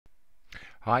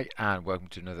Hi and welcome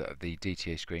to another of the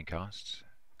DTA screencasts,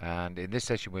 and in this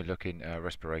session we're looking at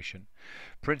respiration.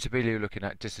 Principally we're looking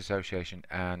at dissociation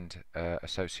and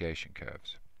association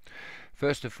curves.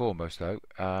 First and foremost though,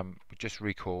 just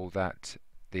recall that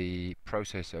the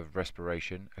process of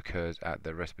respiration occurs at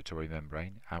the respiratory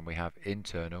membrane, and we have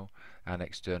internal and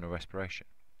external respiration.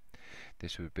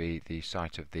 This would be the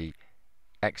site of the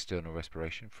external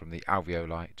respiration from the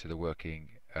alveoli to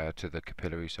the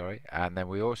capillary, and then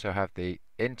we also have the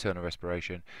internal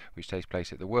respiration which takes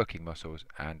place at the working muscles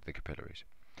and the capillaries.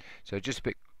 So just a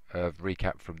bit of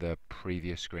recap from the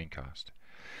previous screencast.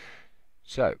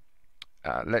 So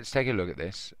let's take a look at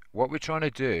this. What we're trying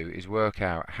to do is work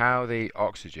out how the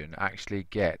oxygen actually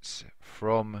gets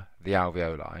from the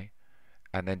alveoli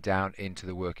and then down into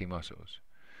the working muscles.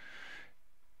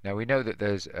 Now we know that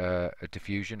there's a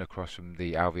diffusion across from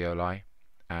the alveoli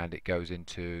and it goes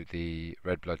into the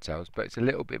red blood cells, but it's a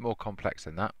little bit more complex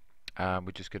than that, and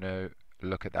we're just going to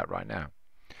look at that right now.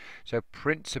 So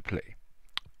principally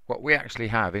what we actually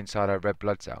have inside our red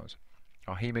blood cells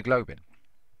are hemoglobin.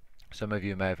 Some of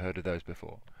you may have heard of those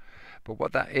before, but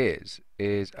what that is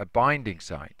a binding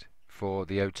site for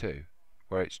the O2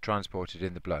 where it's transported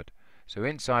in the blood. So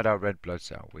inside our red blood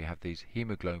cell we have these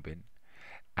hemoglobin,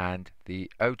 and the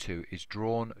O2 is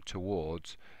drawn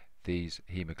towards these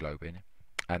hemoglobin,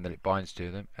 and then it binds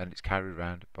to them and it's carried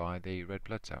around by the red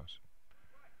blood cells.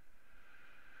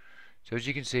 So as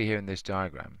you can see here in this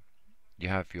diagram, you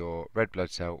have your red blood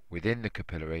cell within the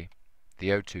capillary. The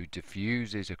O2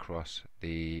 diffuses across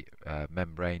the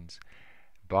membranes,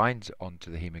 binds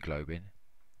onto the hemoglobin,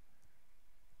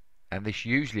 and this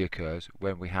usually occurs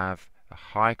when we have a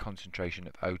high concentration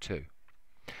of O2.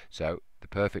 So the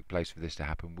perfect place for this to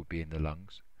happen would be in the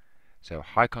lungs. So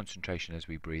high concentration as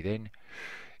we breathe in,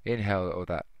 inhale all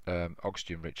that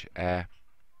oxygen-rich air,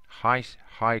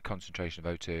 high concentration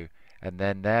of O2, and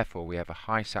then therefore we have a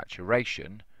high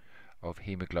saturation of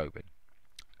hemoglobin,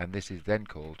 and this is then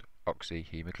called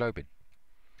oxyhemoglobin.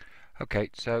 Okay,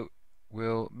 so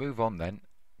we'll move on then.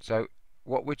 So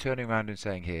what we're turning around and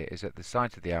saying here is at the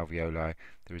site of the alveoli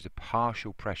there is a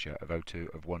partial pressure of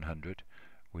O2 of 100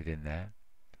 within there.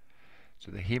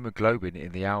 So the hemoglobin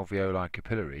in the alveoli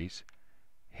capillaries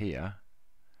here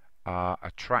are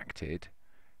attracted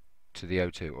to the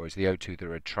O2, or it's the O2 that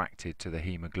are attracted to the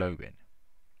hemoglobin.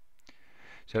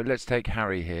 So let's take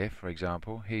Harry here, for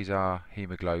example. He's our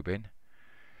hemoglobin.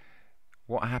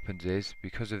 What happens is,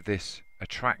 because of this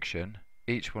attraction,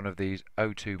 each one of these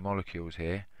O2 molecules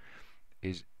here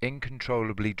is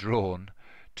incontrollably drawn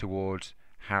towards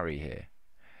Harry here.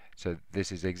 So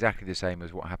this is exactly the same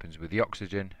as what happens with the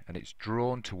oxygen, and it's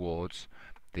drawn towards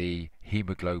the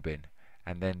hemoglobin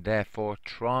and then therefore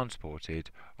transported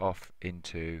off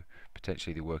into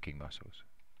potentially the working muscles.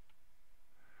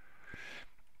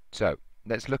 So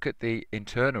let's look at the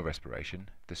internal respiration.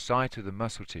 The site of the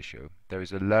muscle tissue, there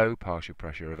is a low partial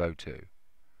pressure of O2.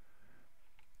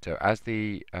 So as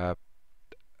the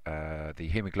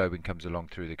hemoglobin comes along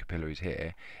through the capillaries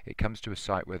here, it comes to a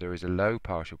site where there is a low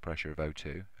partial pressure of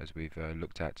O2, as we've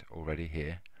looked at already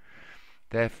here.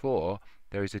 Therefore,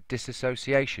 there is a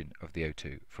dissociation of the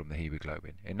O2 from the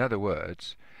hemoglobin. In other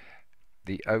words,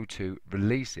 the O2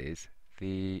 releases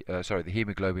the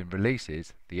hemoglobin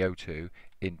releases the O2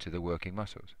 into the working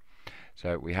muscles.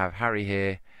 So we have Harry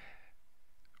here.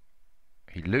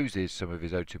 He loses some of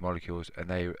his O2 molecules, and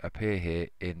they appear here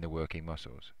in the working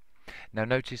muscles. Now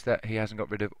notice that he hasn't got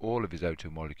rid of all of his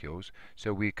O2 molecules,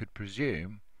 so we could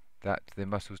presume that the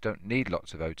muscles don't need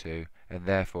lots of O2, and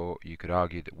therefore you could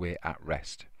argue that we're at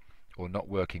rest or not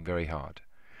working very hard.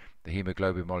 The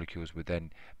hemoglobin molecules would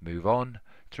then move on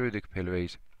through the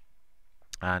capillaries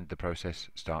and the process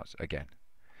starts again.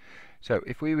 So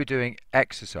if we were doing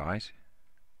exercise,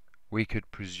 we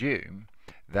could presume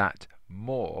that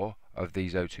more of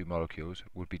these O2 molecules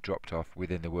would be dropped off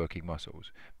within the working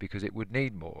muscles because it would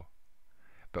need more.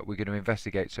 But we're going to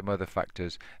investigate some other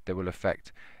factors that will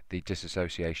affect the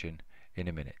dissociation in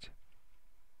a minute.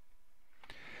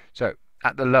 So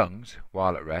at the lungs,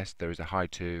 while at rest, there is a high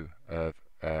O2 of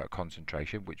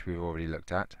concentration, which we've already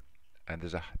looked at, and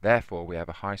therefore we have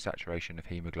a high saturation of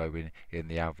hemoglobin in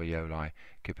the alveoli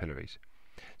capillaries.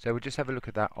 So we'll just have a look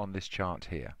at that on this chart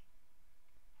here.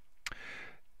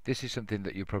 This is something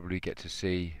that you'll probably get to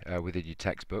see within your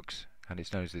textbooks, and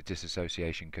it's known as the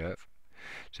dissociation curve.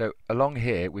 So along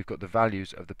here we've got the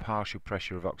values of the partial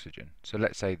pressure of oxygen. So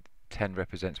let's say 10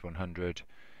 represents 100,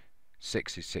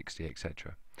 6 is 60,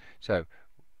 etc. So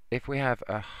if we have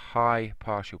a high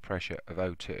partial pressure of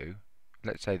O2,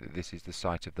 let's say that this is the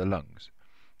site of the lungs.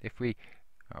 If we,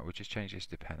 we'll just change this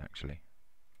to pen actually.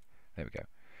 There we go.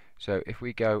 So if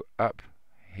we go up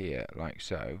here like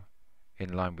so,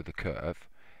 in line with the curve,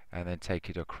 and then take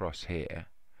it across here,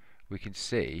 we can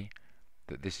see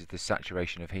that this is the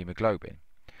saturation of hemoglobin.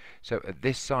 So at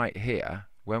this site here,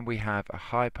 when we have a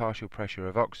high partial pressure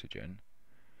of oxygen,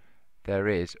 there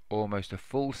is almost a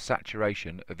full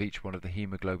saturation of each one of the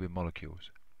hemoglobin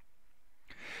molecules.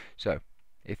 So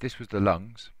if this was the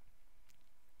lungs,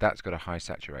 that's got a high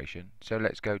saturation. So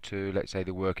let's go to, let's say,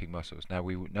 the working muscles. Now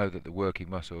we know that the working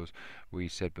muscles, we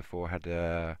said before, had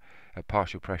a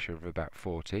partial pressure of about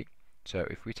 40. So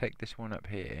if we take this one up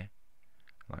here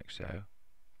like so,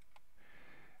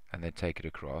 and then take it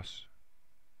across,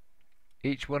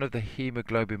 each one of the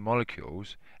hemoglobin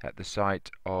molecules at the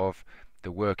site of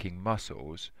the working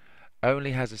muscles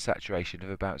only has a saturation of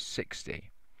about 60.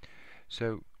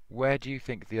 So where do you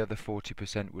think the other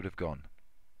 40% would have gone?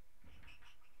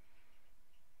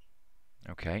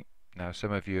 Okay, now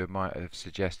some of you might have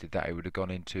suggested that it would have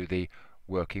gone into the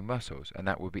working muscles, and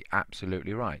that would be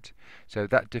absolutely right. So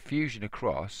that diffusion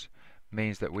across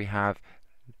means that we have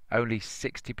only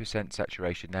 60%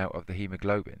 saturation now of the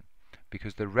hemoglobin,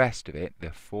 because the rest of it, the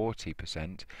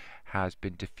 40%, has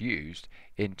been diffused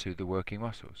into the working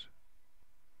muscles.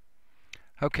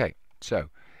 Okay, so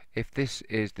if this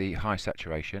is the high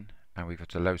saturation and we've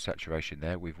got a low saturation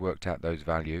there, we've worked out those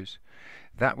values,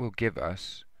 that will give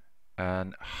us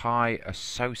an high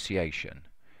association.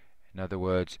 In other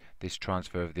words, this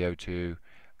transfer of the O2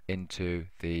 into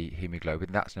the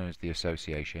hemoglobin, that's known as the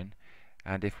association.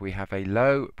 And if we have a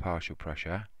low partial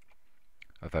pressure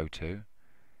of O2,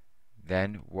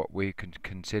 then what we can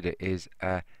consider is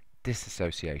a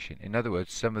dissociation. In other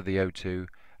words, some of the O2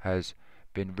 has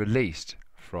been released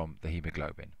from the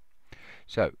hemoglobin.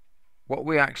 So what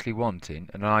we actually want in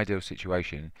an ideal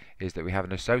situation is that we have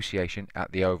an association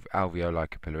at the alveoli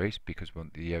capillaries, because we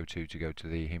want the O2 to go to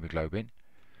the hemoglobin,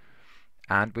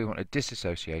 and we want a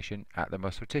dissociation at the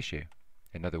muscle tissue.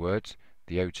 In other words,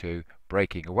 the O2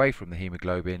 breaking away from the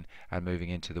hemoglobin and moving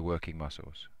into the working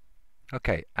muscles.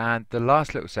 Okay, and the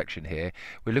last little section here,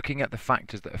 we're looking at the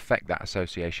factors that affect that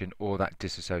association or that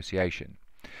dissociation.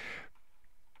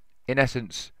 In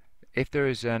essence, if there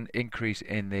is an increase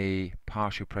in the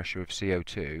partial pressure of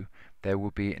CO2, there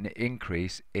will be an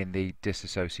increase in the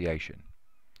dissociation.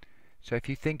 So if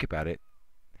you think about it,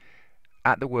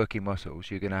 at the working muscles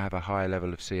you're going to have a higher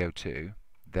level of CO2,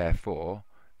 therefore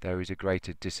there is a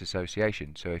greater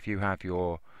dissociation. So if you have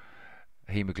your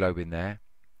hemoglobin there,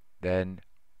 then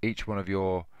each one of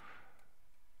your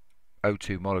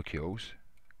O2 molecules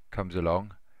comes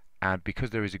along, and because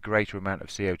there is a greater amount of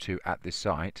CO2 at this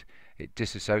site, it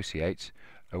dissociates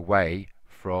away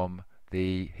from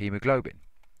the hemoglobin,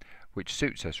 which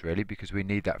suits us really, because we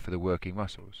need that for the working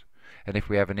muscles. And if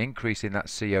we have an increase in that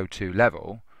CO2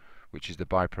 level, which is the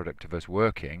byproduct of us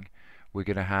working, we're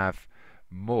going to have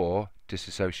more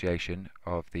dissociation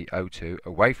of the O2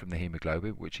 away from the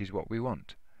hemoglobin, which is what we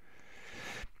want.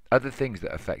 Other things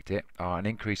that affect it are an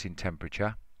increase in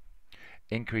temperature,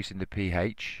 increase in the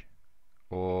pH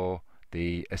or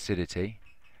the acidity,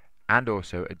 and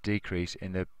also a decrease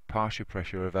in the partial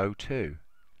pressure of O2.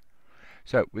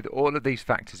 So with all of these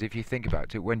factors, if you think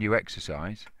about it, when you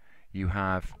exercise, you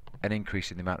have an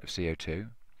increase in the amount of CO2,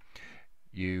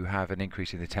 you have an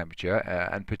increase in the temperature,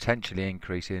 and potentially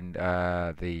increase in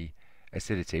the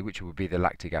acidity, which will be the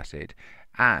lactic acid,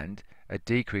 and a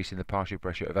decrease in the partial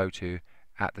pressure of O2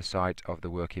 at the site of the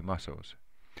working muscles.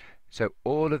 So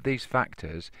all of these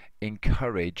factors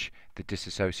encourage the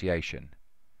dissociation.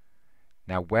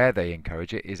 Now where they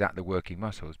encourage it is at the working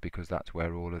muscles, because that's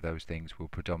where all of those things will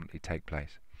predominantly take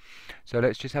place. So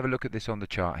let's just have a look at this on the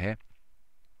chart here.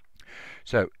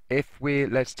 So if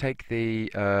let's take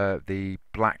the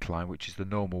black line, which is the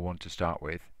normal one to start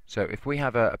with. So if we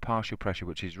have a partial pressure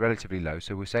which is relatively low,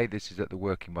 so we'll say this is at the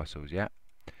working muscles, yeah?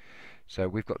 So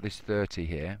we've got this 30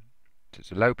 here, so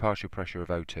it's a low partial pressure of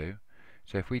O2.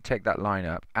 So if we take that line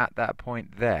up, at that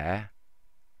point there,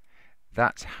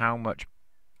 that's how much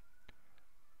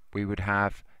we would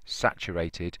have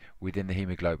saturated within the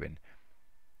hemoglobin.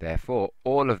 Therefore,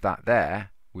 all of that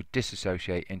there would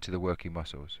dissociate into the working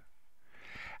muscles.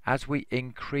 As we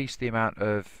increase the amount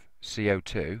of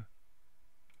CO2,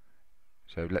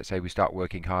 so let's say we start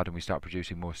working hard and we start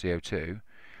producing more CO2,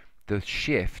 the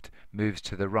shift moves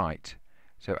to the right.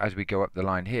 So as we go up the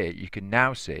line here, you can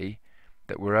now see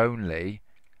that we're only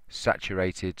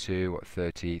saturated to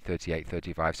 30, 38,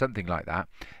 35, something like that.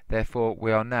 Therefore,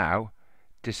 we are now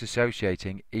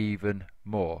dissociating even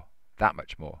more, that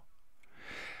much more.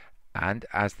 And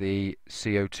as the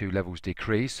CO2 levels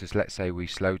decrease, as let's say we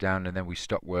slow down and then we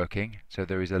stop working, so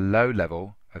there is a low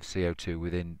level of CO2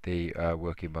 within the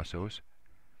working muscles.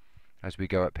 As we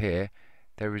go up here,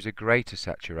 there is a greater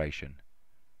saturation,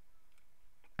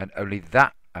 and only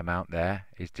that amount there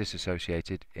is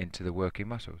disassociated into the working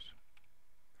muscles.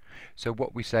 So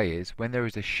what we say is, when there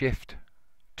is a shift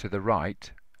to the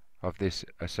right of this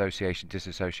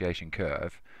association-dissociation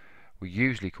curve, we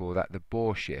usually call that the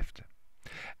Bohr shift,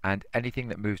 and anything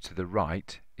that moves to the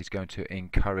right is going to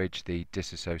encourage the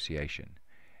disassociation.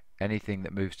 Anything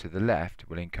that moves to the left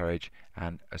will encourage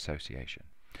an association.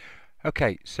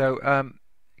 Okay, so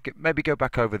maybe go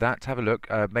back over that, have a look,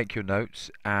 make your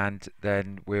notes, and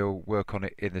then we'll work on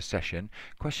it in the session.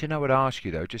 Question I would ask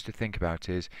you though, just to think about,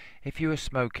 is if you were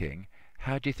smoking,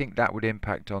 how do you think that would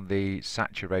impact on the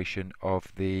saturation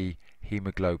of the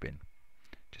hemoglobin?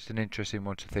 Just an interesting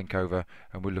one to think over,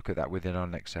 and we'll look at that within our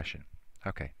next session.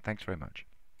 Okay, thanks very much.